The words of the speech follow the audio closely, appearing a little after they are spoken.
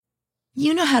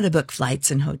You know how to book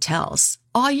flights and hotels.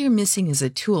 All you're missing is a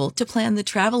tool to plan the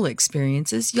travel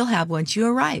experiences you'll have once you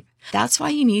arrive. That's why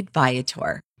you need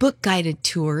Viator. Book guided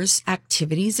tours,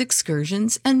 activities,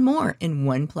 excursions, and more in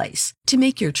one place to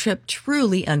make your trip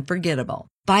truly unforgettable.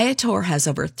 Viator has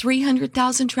over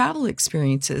 300,000 travel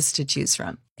experiences to choose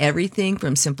from. Everything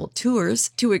from simple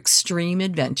tours to extreme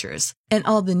adventures and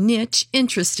all the niche,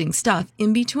 interesting stuff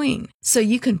in between. So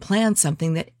you can plan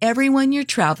something that everyone you're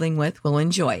traveling with will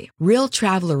enjoy. Real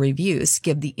traveler reviews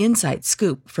give the inside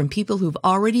scoop from people who've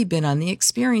already been on the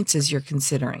experiences you're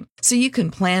considering. So you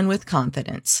can plan with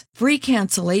confidence. Free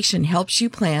cancellation helps you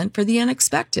plan for the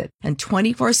unexpected. And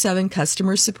 24/7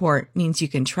 customer support means you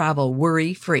can travel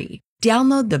worry-free.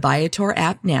 Download the Viator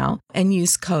app now and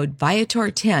use code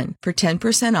Viator10 for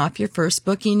 10% off your first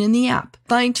booking in the app.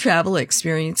 Find travel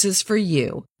experiences for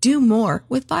you. Do more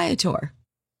with Viator.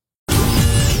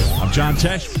 I'm John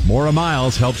Tesh. Maura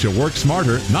Miles helps you work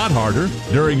smarter, not harder,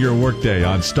 during your workday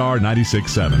on Star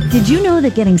 96.7. Did you know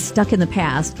that getting stuck in the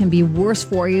past can be worse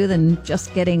for you than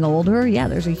just getting older? Yeah,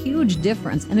 there's a huge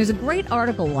difference. And there's a great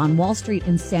article on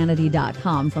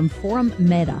wallstreetinsanity.com from Forum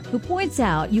Meta, who points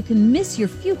out you can miss your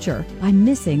future by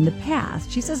missing the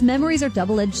past. She says memories are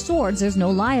double-edged swords. There's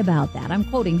no lie about that. I'm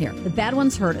quoting here. The bad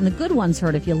ones hurt and the good ones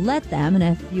hurt if you let them. And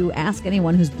if you ask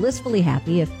anyone who's blissfully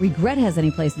happy if regret has any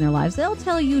place in their lives, they'll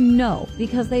tell you no,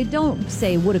 because they don't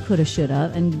say woulda, coulda, shoulda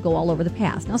and go all over the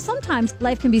past. Now, sometimes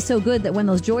life can be so good that when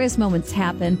those joyous moments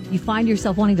happen, you find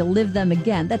yourself wanting to live them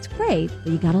again. That's great,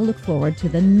 but you got to look forward to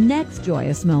the next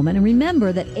joyous moment. And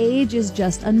remember that age is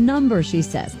just a number, she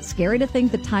says. It's scary to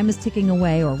think that time is ticking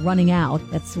away or running out.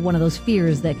 That's one of those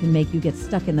fears that can make you get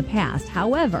stuck in the past.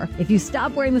 However, if you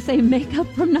stop wearing the same makeup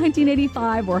from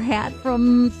 1985 or hat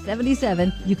from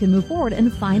 77, you can move forward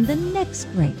and find the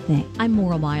next great thing. I'm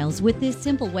Maura Miles with this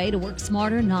simple way to work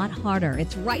smarter, not harder.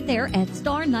 It's right there at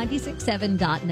star967.net.